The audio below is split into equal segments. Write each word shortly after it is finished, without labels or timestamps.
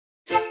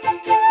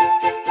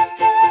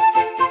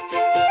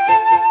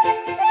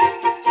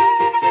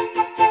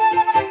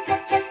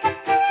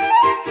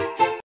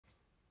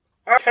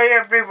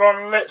come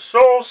on, let's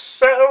all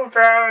settle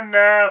down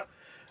now.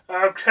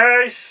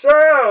 Okay,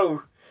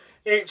 so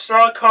it's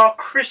like our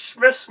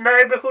Christmas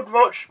neighbourhood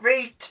watch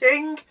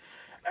meeting,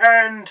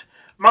 and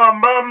my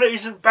mum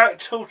isn't back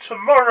till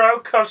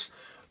tomorrow because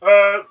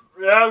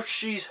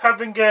she's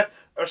having a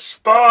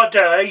spa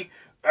day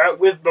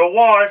with my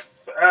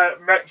wife,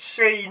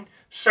 Maxine,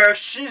 so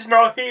she's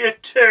not here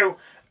too,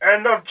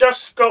 and I've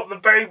just got the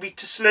baby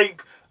to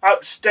sleep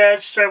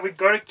upstairs, so we've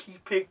got to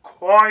keep it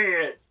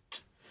quiet.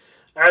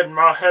 And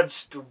my head's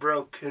still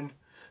broken.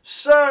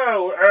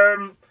 So,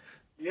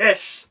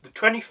 yes, the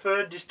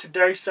 23rd is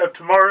today, so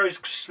tomorrow is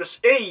Christmas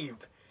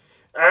Eve.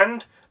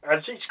 And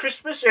as it's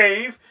Christmas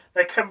Eve,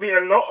 there can be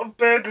a lot of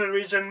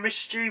burglaries and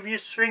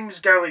mischievous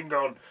things going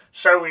on.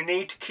 So we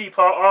need to keep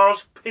our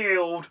eyes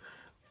peeled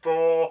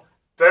for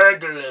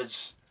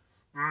burglars.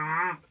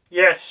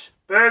 Yes,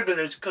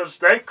 burglars, because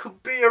they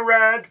could be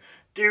around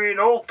doing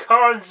all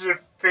kinds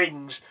of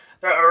things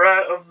that are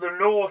out of the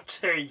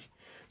naughty.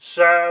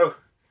 So,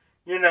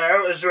 you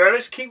know, as well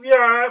as keep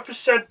your eye out for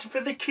Santa for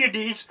the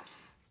kiddies,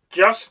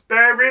 just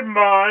bear in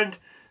mind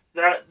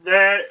that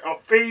there are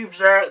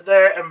thieves out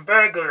there and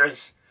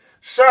burglars.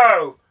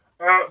 So,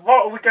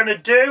 what are we going to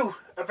do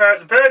about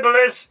the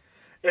burglars?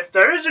 If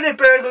there is any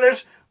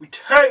burglars, we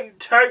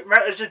take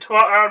matters into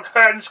our own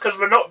hands because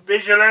we're not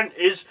vigilant.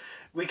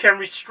 We can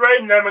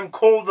restrain them and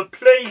call the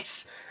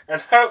police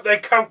and hope they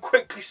come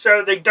quickly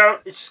so they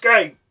don't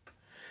escape.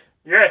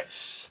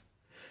 Yes.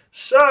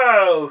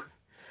 So,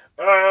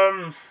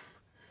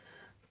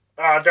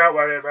 don't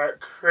worry about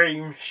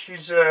Cream.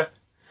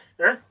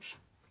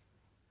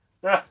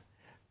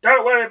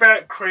 Don't worry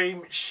about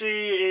Cream.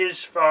 She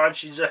is fine.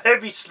 She's a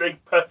heavy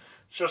sleeper.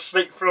 She'll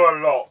sleep through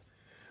a lot.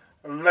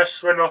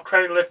 Unless when I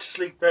cradle her to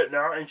sleep at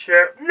night and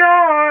shout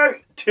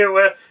 "night" to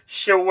her,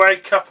 she'll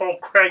wake up all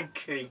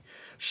cranky.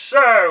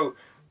 So,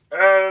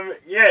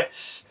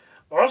 yes.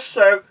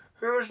 Also,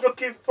 who's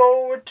looking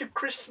forward to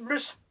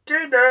Christmas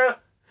dinner?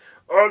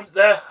 On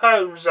their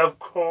homes, of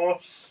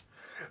course.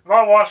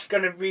 My wife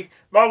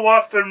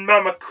and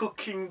Mum are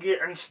cooking it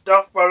and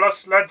stuff while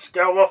us lads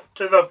go off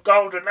to the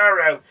Golden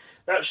Arrow.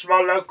 That's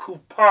my local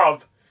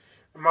pub.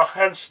 And my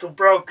hand's still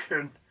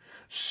broken.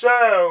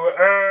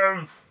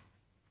 So,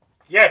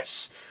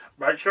 yes,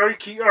 make sure you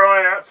keep your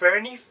eye out for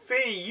any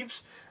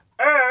thieves.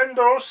 And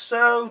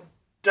also,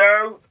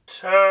 don't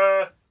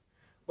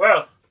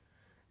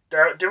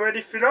do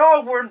anything I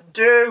wouldn't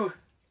do.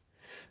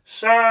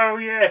 So,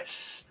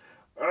 yes,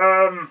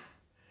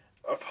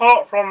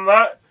 apart from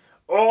that,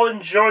 all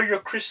enjoy your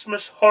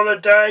Christmas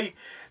holiday,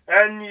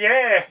 and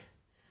yeah,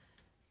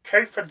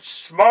 keep a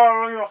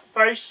smile on your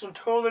face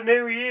until the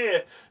new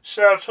year.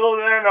 So until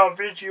then, I'll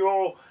bid you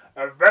all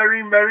a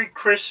very Merry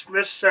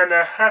Christmas and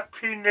a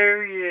Happy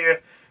New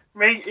Year.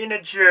 Meeting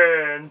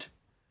adjourned.